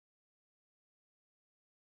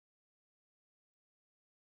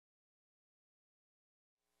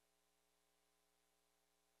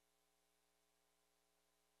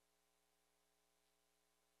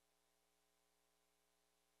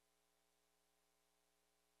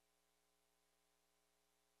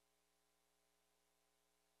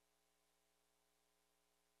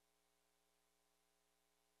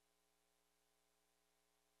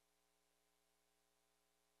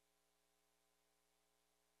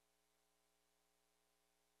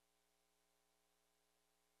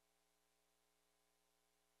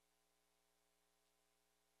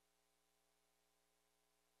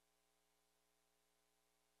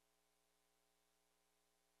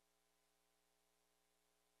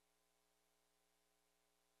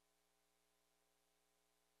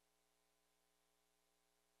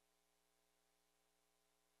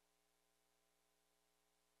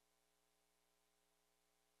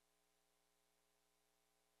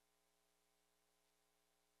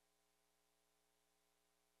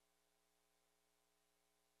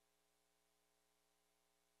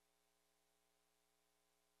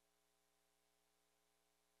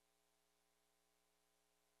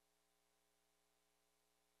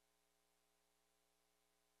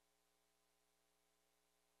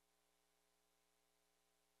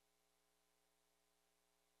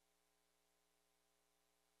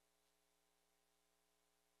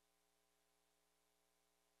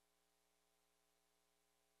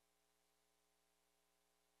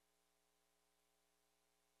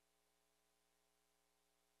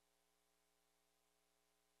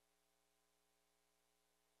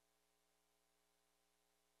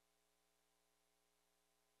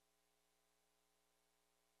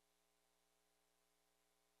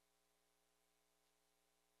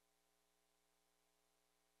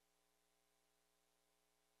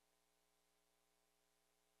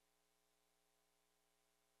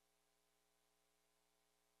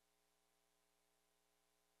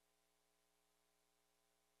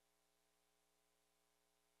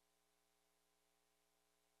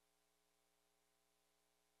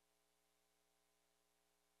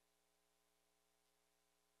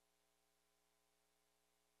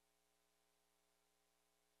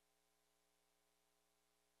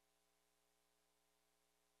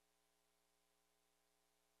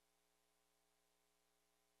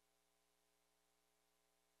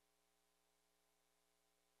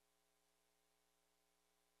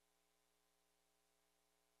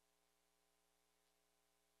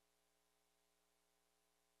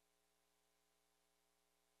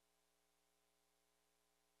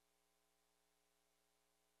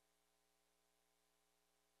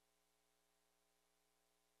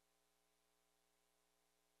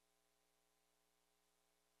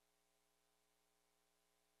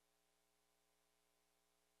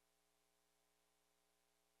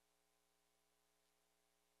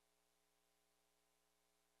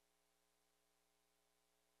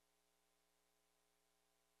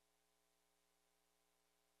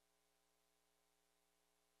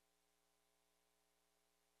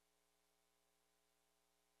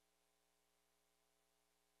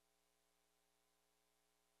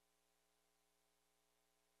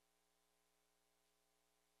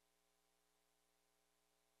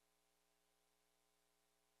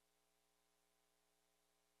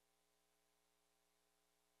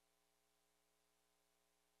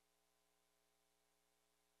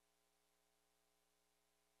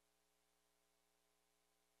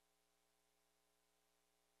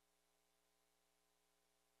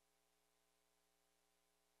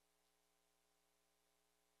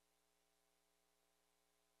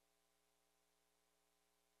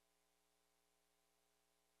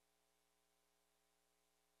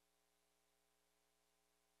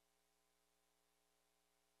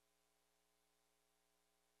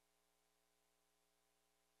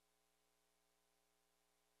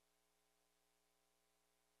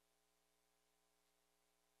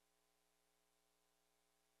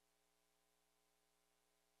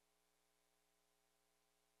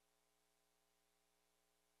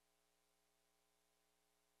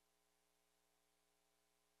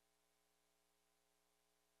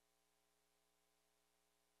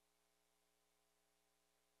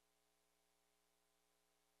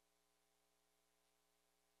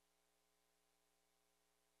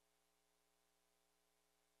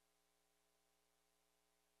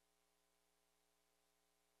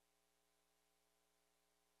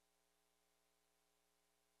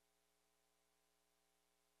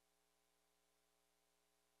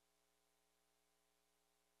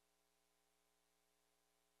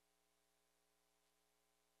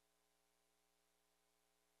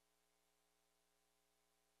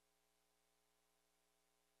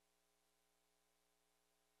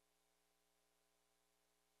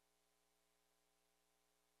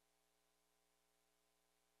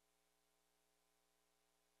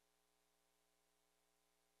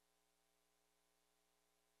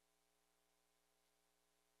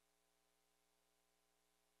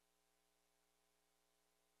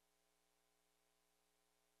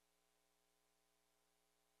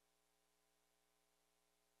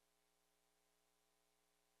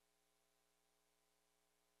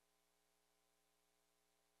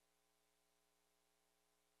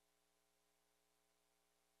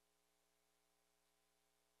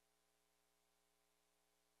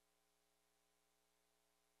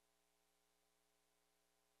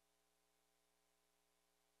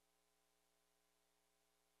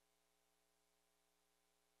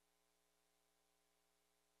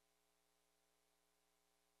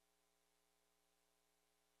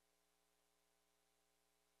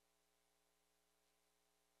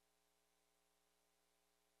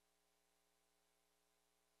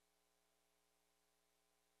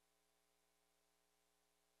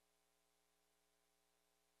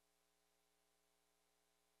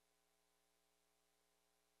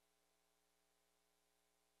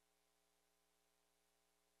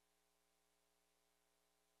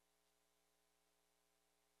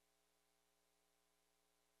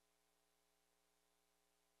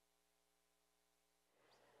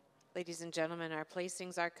Ladies and gentlemen, our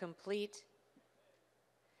placings are complete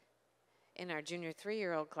in our junior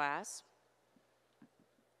 3-year-old class.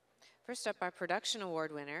 First up, our production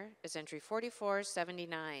award winner is entry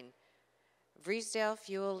 4479. Vriesdale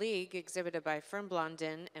Fuel League, exhibited by Firm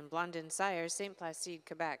Blondin and Blondin Sire, St. Placide,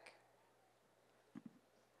 Quebec.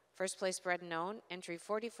 First place bred and owned, entry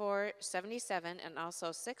 4477 and also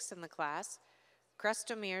 6th in the class,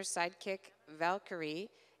 Crestomere Sidekick Valkyrie,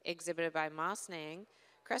 exhibited by Moss Nang,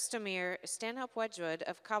 Crestomere Stanhope Wedgwood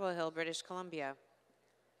of Cobble Hill, British Columbia.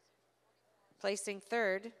 Placing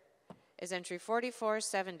third is entry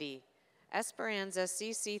 4470, Esperanza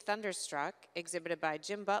CC Thunderstruck, exhibited by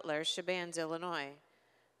Jim Butler, Chebannes, Illinois.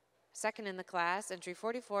 Second in the class, entry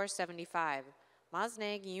 4475,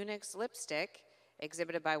 Mosnag Unix Lipstick,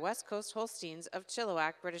 exhibited by West Coast Holsteins of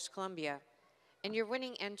Chilliwack, British Columbia. And your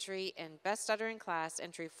winning entry in Best Uttering class,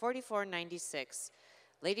 entry 4496,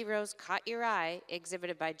 Lady Rose Caught Your Eye,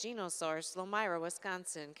 exhibited by Genosaurus, Lomira,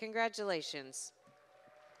 Wisconsin. Congratulations.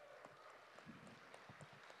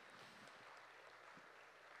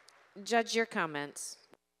 Judge, your comments.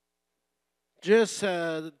 Just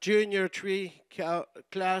junior 3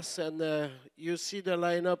 class, and you see the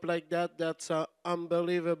lineup like that. That's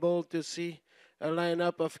unbelievable to see a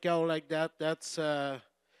lineup of cow like that. That's I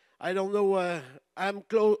don't know. I'm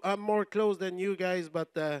more close than you guys,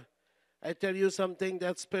 but I tell you something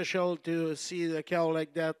that's special to see the cow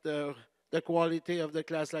like that. The quality of the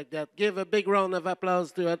class like that. Give a big round of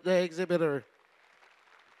applause to the exhibitor.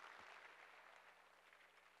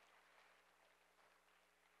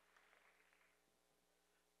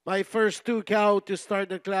 My first 2 cow to start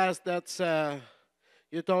the class, that's,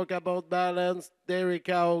 you talk about balance, dairy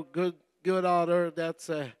cow, good udder, that's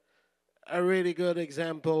a really good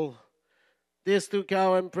example. These 2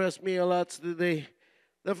 cow impressed me a lot today.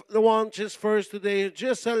 The one just first today,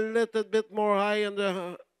 just a little bit more high in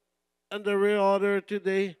the rear order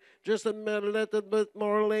today, just a little bit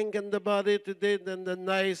more link in the body today than the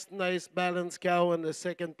nice balanced cow in the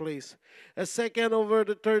second place. A second over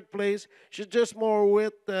the third place, she's just more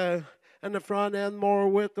width in the front end, more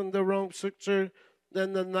width in the rump structure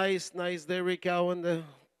than the nice dairy cow in the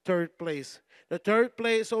third place. The third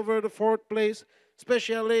place over the fourth place,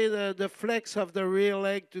 especially the flex of the rear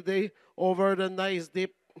leg today over the nice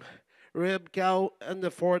deep rib cow in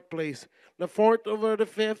the fourth place. The fourth over the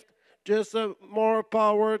fifth, just more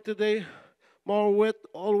power today, more width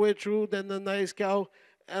all the way through than the nice cow.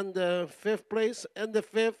 And the fifth place, and the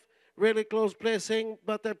fifth, really close placing,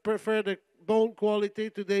 but I prefer the bone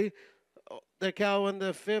quality today. The cow in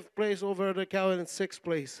the fifth place over the cow in sixth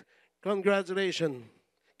place. Congratulations.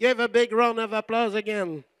 Give a big round of applause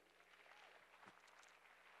again.